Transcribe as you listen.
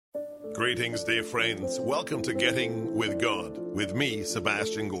Greetings, dear friends. Welcome to Getting with God, with me,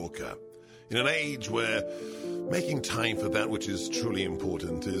 Sebastian Gorka. In an age where making time for that which is truly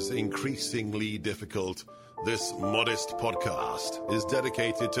important is increasingly difficult, this modest podcast is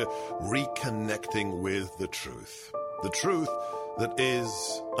dedicated to reconnecting with the truth. The truth that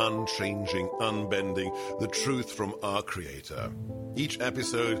is unchanging, unbending, the truth from our Creator. Each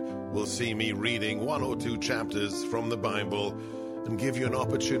episode will see me reading one or two chapters from the Bible and give you an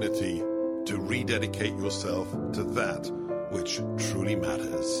opportunity to rededicate yourself to that which truly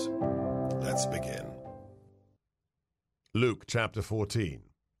matters. Let's begin. Luke chapter 14,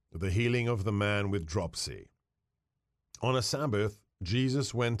 the healing of the man with dropsy. On a Sabbath,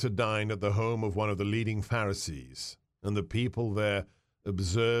 Jesus went to dine at the home of one of the leading Pharisees, and the people there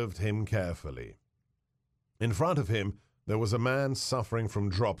observed him carefully. In front of him there was a man suffering from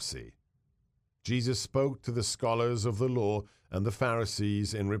dropsy. Jesus spoke to the scholars of the law and the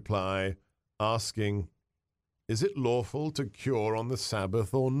Pharisees in reply, asking, "Is it lawful to cure on the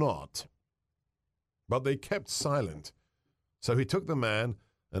Sabbath or not?" But they kept silent. So he took the man,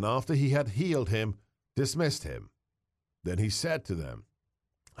 and after he had healed him, dismissed him. Then he said to them,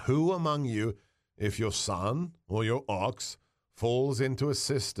 "Who among you, if your son or your ox falls into a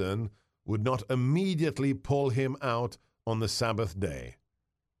cistern, would not immediately pull him out on the Sabbath day?"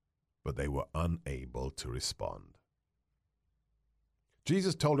 But they were unable to respond.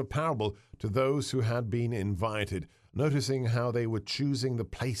 Jesus told a parable to those who had been invited, noticing how they were choosing the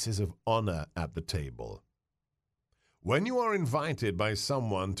places of honor at the table. When you are invited by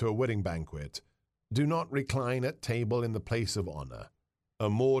someone to a wedding banquet, do not recline at table in the place of honor. A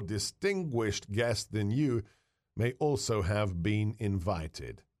more distinguished guest than you may also have been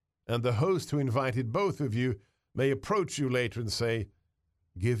invited, and the host who invited both of you may approach you later and say,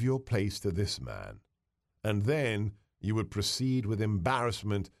 "Give your place to this man," and then you would proceed with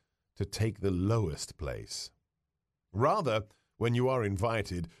embarrassment to take the lowest place. Rather, when you are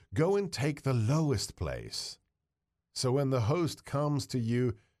invited, go and take the lowest place. So when the host comes to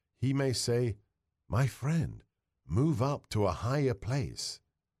you, he may say, "My friend, move up to a higher place."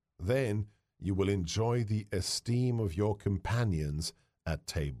 Then you will enjoy the esteem of your companions at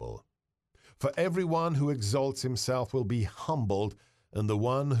table. For everyone who exalts himself will be humbled, and the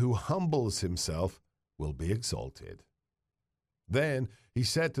one who humbles himself will be exalted. Then he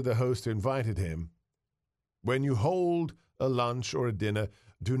said to the host who invited him, "When you hold a lunch or a dinner,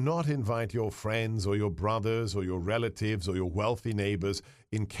 do not invite your friends or your brothers or your relatives or your wealthy neighbors,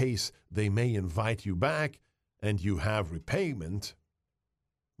 in case they may invite you back and you have repayment.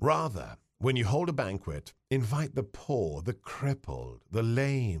 Rather, when you hold a banquet, invite the poor, the crippled, the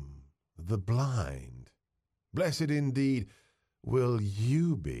lame, the blind. Blessed indeed will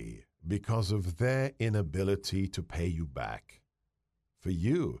you be because of their inability to pay you back. For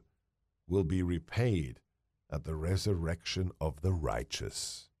you will be repaid at the resurrection of the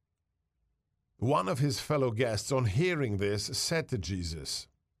righteous." One of his fellow guests, on hearing this, said to Jesus,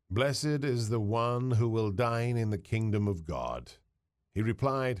 "Blessed is the one who will dine in the kingdom of God." He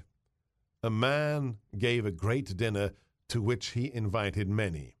replied, "A man gave a great dinner to which he invited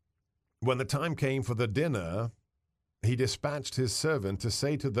many. When the time came for the dinner, he dispatched his servant to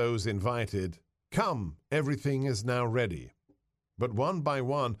say to those invited, 'Come, everything is now ready.' But one by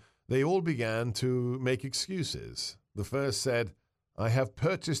one, they all began to make excuses. The first said, 'I have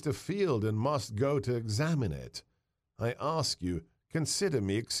purchased a field and must go to examine it. I ask you, consider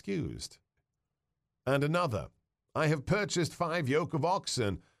me excused.' And another, 'I have purchased 5 yoke of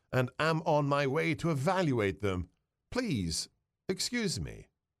oxen and am on my way to evaluate them. Please, excuse me.'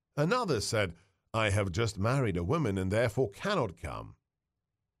 Another said, 'I have just married a woman and therefore cannot come.'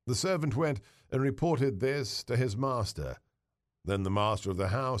 The servant went and reported this to his master. Then the master of the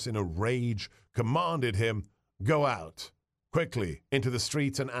house, in a rage, commanded him, 'Go out, quickly, into the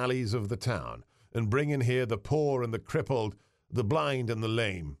streets and alleys of the town, and bring in here the poor and the crippled, the blind and the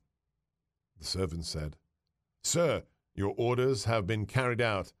lame.' The servant said, 'Sir, your orders have been carried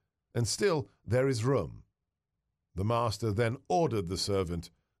out, and still there is room.' The master then ordered the servant,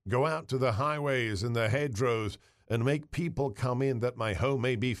 'Go out to the highways and the hedgerows, and make people come in that my home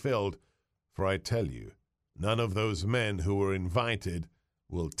may be filled. For I tell you, none of those men who were invited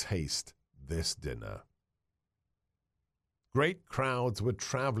will taste this dinner.'" Great crowds were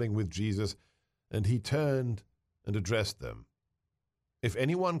traveling with Jesus, and he turned and addressed them. "If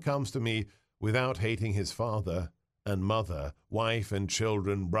anyone comes to me without hating his father and mother, wife and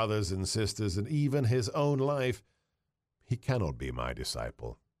children, brothers and sisters, and even his own life, he cannot be my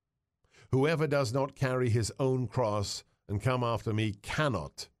disciple. Whoever does not carry his own cross and come after me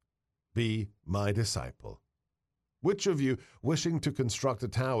cannot be my disciple. Which of you, wishing to construct a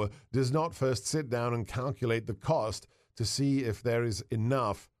tower, does not first sit down and calculate the cost to see if there is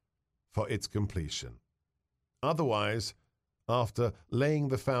enough for its completion? Otherwise, after laying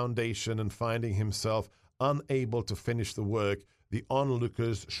the foundation and finding himself unable to finish the work, the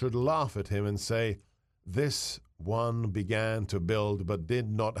onlookers should laugh at him and say, "This one began to build but did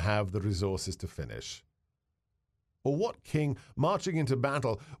not have the resources to finish." Or what king, marching into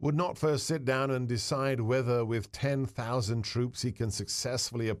battle, would not first sit down and decide whether with 10,000 troops he can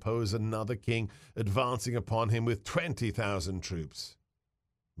successfully oppose another king advancing upon him with 20,000 troops?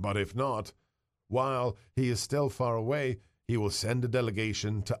 But if not, while he is still far away, he will send a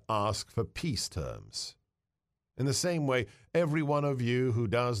delegation to ask for peace terms. In the same way, every one of you who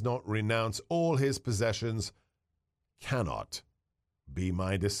does not renounce all his possessions cannot be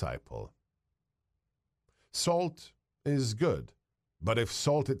my disciple. Salt is good, but if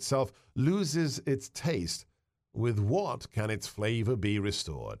salt itself loses its taste, with what can its flavor be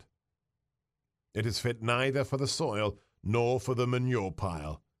restored? It is fit neither for the soil nor for the manure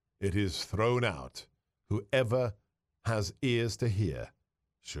pile. It is thrown out. Whoever has ears to hear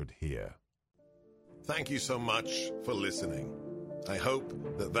should hear. Thank you so much for listening. I hope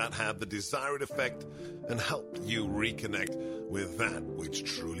that had the desired effect and helped you reconnect with that which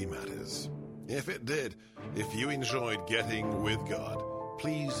truly matters. If it did, if you enjoyed getting with God,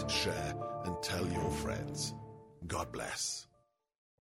 please share and tell your friends. God bless.